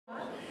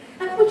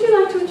would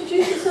you like to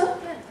introduce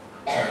yourself?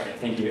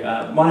 Thank you.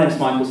 My name is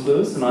Michael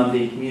Sluis and I'm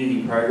the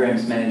Community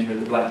Programs Manager at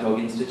the Black Dog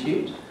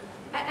Institute.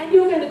 And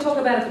you're going to talk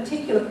about a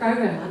particular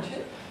program, aren't you?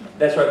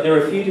 That's right. There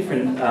are a few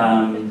different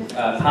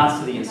parts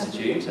to the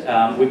Institute.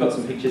 We've got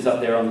some pictures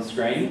up there on the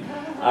screen.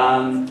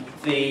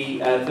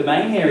 The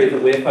main area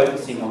that we're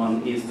focusing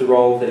on is the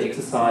role that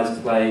exercise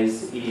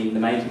plays in the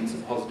maintenance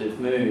of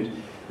positive mood.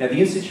 Now, the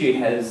Institute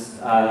has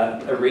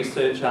a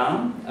research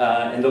arm,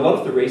 and a lot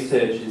of the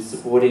research is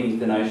supporting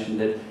the notion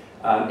that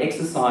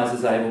exercise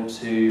is able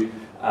to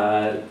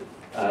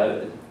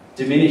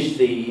diminish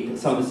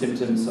some of the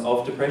symptoms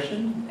of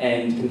depression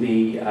and can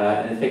be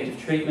an effective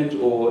treatment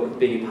or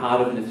be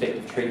part of an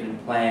effective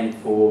treatment plan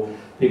for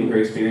people who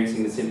are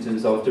experiencing the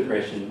symptoms of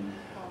depression.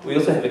 We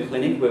also have a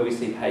clinic where we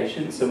see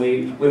patients,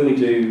 and when we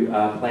do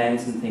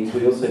plans and things,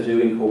 we also do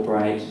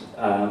incorporate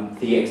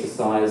the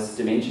exercise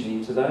dimension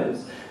into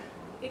those.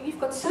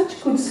 You've got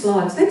such good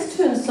slides. Let's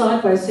turn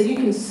sideways so you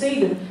can see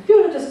them. If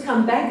you want to just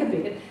come back a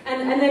bit,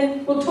 and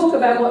then we'll talk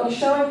about what you're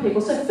showing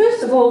people. So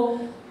first of all,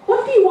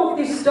 what do you want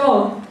this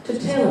dog to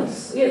tell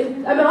us? I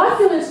mean, I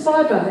feel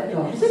inspired by that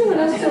dog. Does anyone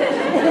else feel?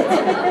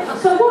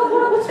 So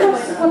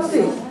what's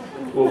this?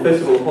 Well,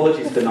 first of all,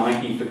 apologies for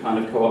Nike for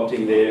kind of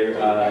co-opting their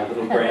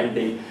little brand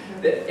thing.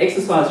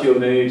 Exercise Your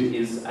Mood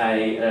is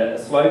a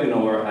slogan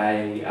or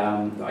I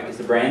guess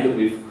a brand that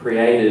we've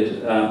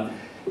created.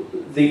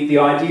 The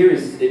idea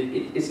is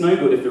it's no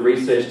good if the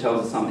research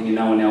tells us something and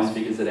no one else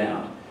figures it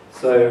out.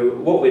 So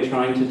what we're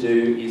trying to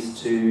do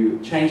is to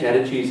change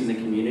attitudes in the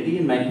community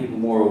and make people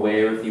more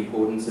aware of the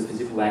importance of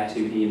physical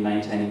activity in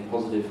maintaining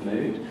positive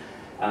mood.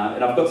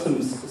 And I've got some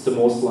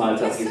more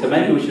slides up here, so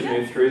maybe we should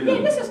move through them.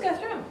 Yeah, let's just go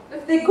through them.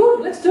 If they're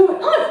good, let's do it.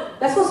 Oh,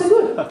 that's not so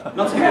good.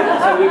 Not so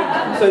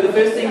good. So the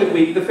first thing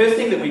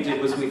that we did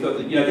was we thought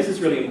that, this is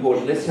really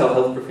important. Let's tell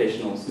health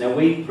professionals. Now,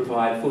 we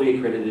provide fully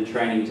accredited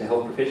training to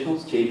health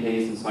professionals,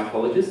 GPs and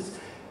psychologists.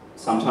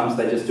 Sometimes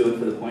they just do it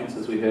for the points,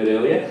 as we heard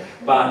earlier.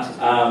 But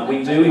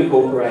we do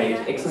incorporate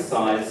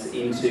exercise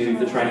into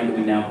the training that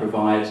we now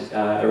provide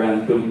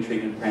around building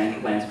treatment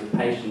plans for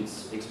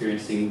patients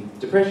experiencing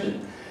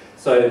depression.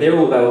 So they're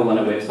all available on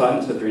our website,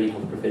 and so if there are any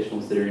health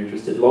professionals that are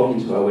interested, log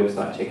into our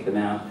website, check them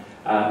out.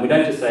 We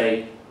don't just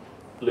say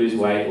lose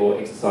weight or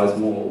exercise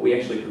more, we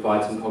actually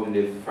provide some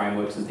cognitive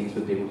frameworks and things for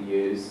people to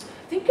use.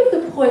 Think of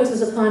the points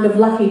as a kind of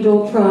lucky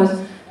dog prize.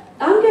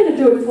 I'm going to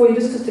do it for you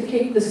just to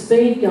keep the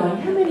speed going.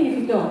 How many have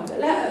you got?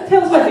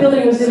 Tell us about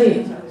building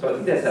resilience. So I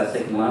think that's our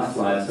second last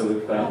slide, so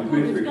we've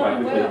moved through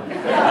quite quickly.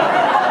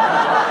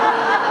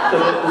 So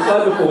the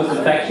slide before was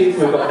the fact sheets.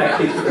 We've got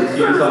fact sheets for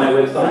consumers on our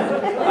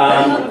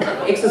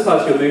website.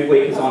 Exercise Your Mood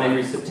Week is on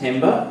every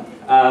September.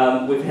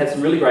 We've had some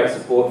really great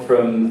support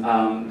from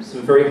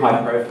some very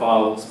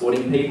high-profile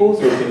sporting people,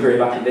 so we've been very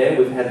lucky there.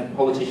 We've had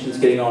politicians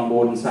getting on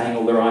board and saying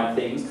all the right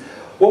things.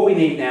 What we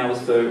need now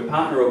is for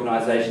partner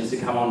organisations to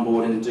come on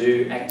board and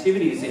do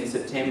activities in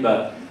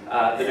September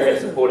that are in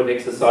support of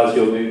Exercise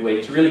Your Mood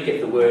Week to really get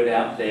the word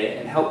out there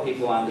and help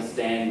people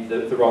understand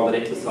the role that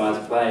exercise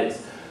plays.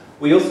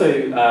 We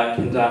also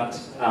conduct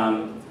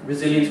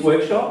resilience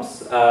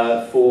workshops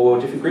for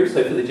different groups,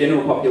 so for the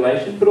general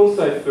population, but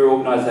also for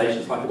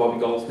organisations like the Bobby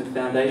Goldsmith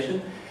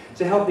Foundation,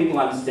 to help people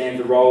understand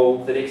the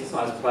role that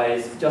exercise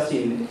plays just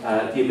in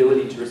the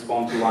ability to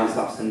respond to life's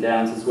ups and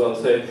downs as well.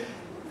 So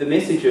the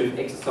message of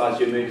Exercise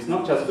Your Mood is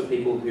not just for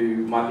people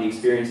who might be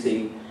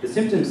experiencing the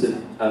symptoms of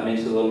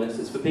mental illness,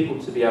 it's for people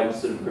to be able to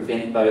sort of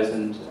prevent those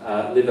and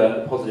live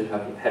a positive,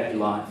 happy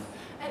life.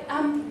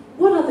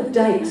 What are the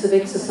dates of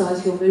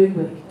Exercise Your Mood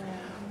Week?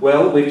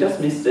 Well, we've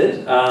just missed it.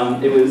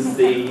 It was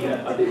the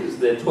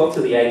 12th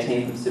to the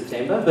 18th of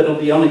September, but it'll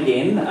be on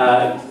again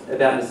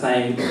about the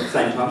same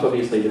times.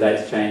 Obviously, the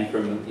dates change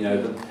from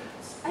And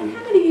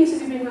how many years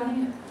have you been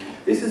running it?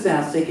 This is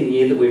our second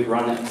year that we've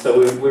run it, so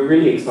we're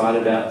really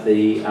excited about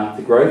the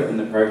growth in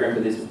the program.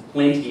 But there's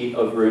plenty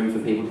of room for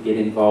people to get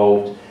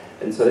involved.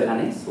 And so our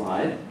next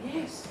slide.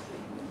 Yes.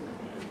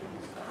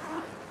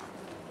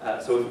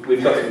 So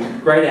we've got some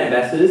great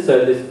ambassadors,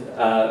 so there's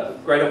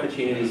great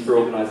opportunities for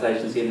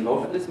organisations to get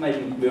involved. But let's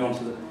maybe move on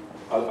to the...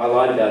 I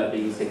lied about it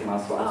being the second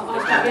last slide.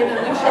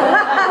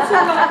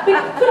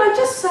 Could I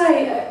just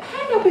say,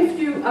 hang up if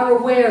you are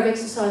aware of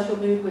Exercise Your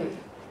Mood Week.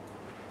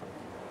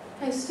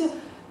 Okay, still,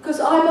 because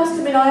I must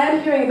admit I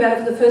am hearing about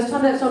it for the first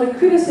time. That's not a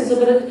criticism,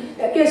 but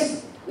I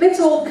guess let's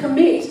all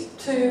commit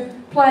to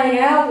playing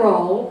our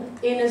role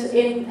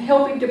in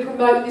helping to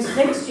promote this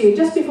next year.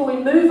 Just before we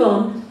move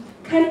on,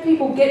 can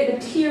people get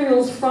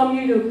materials from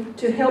you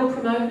to help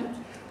promote it?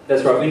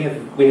 That's right. We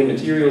have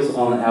materials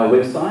on our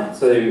website,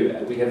 so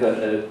we have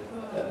a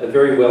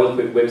very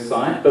well-equipped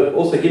website, but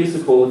also give us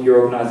a call if your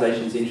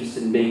organisation's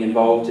interested in being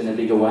involved in a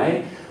bigger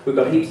way. We've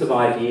got heaps of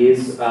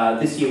ideas.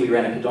 This year we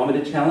ran a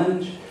pedometer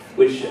challenge,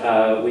 which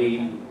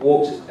we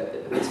walked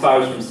as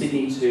far as from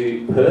Sydney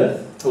to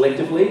Perth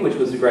collectively, which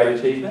was a great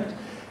achievement.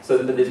 So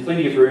that there's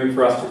plenty of room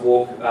for us to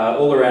walk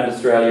all around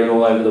Australia and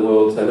all over the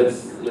world. So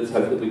let's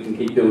hope that we can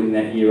keep building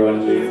that year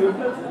on year.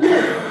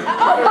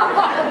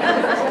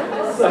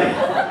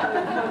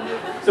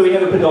 So we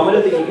have a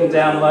pedometer that you can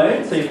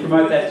download, so you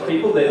promote that to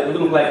people. The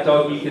little black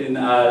dog, you can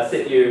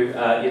set your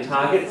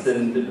targets,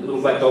 and the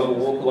little black dog will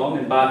walk along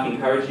and bark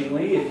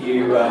encouragingly if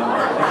you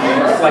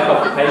slack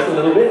off the pace a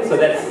little bit. So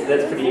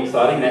that's pretty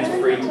exciting. That's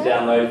free to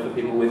download for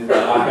people with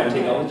iPhone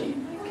technology.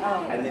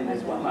 And then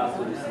there's one last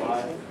little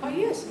slide. Oh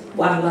yes,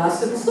 one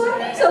last little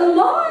slide. He's a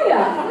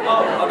liar.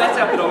 Oh, that's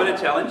our pedometer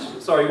challenge.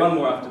 Sorry, one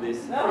more after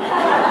this.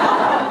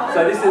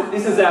 So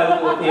this is our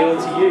little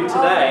appeal to you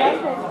today.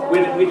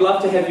 We'd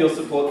love to have your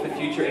support for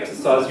future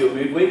Exercise Your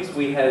Mood Weeks.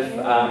 We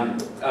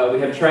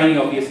have training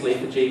obviously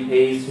for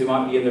GPs who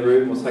might be in the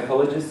room, or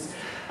psychologists.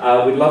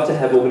 We'd love to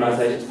have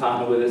organisations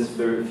partner with us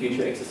for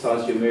future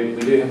Exercise Your Mood.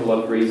 We do have a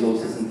lot of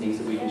resources and things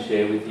that we can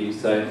share with you.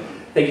 So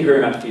thank you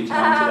very much for your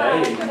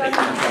time today. And thank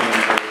you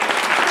for coming.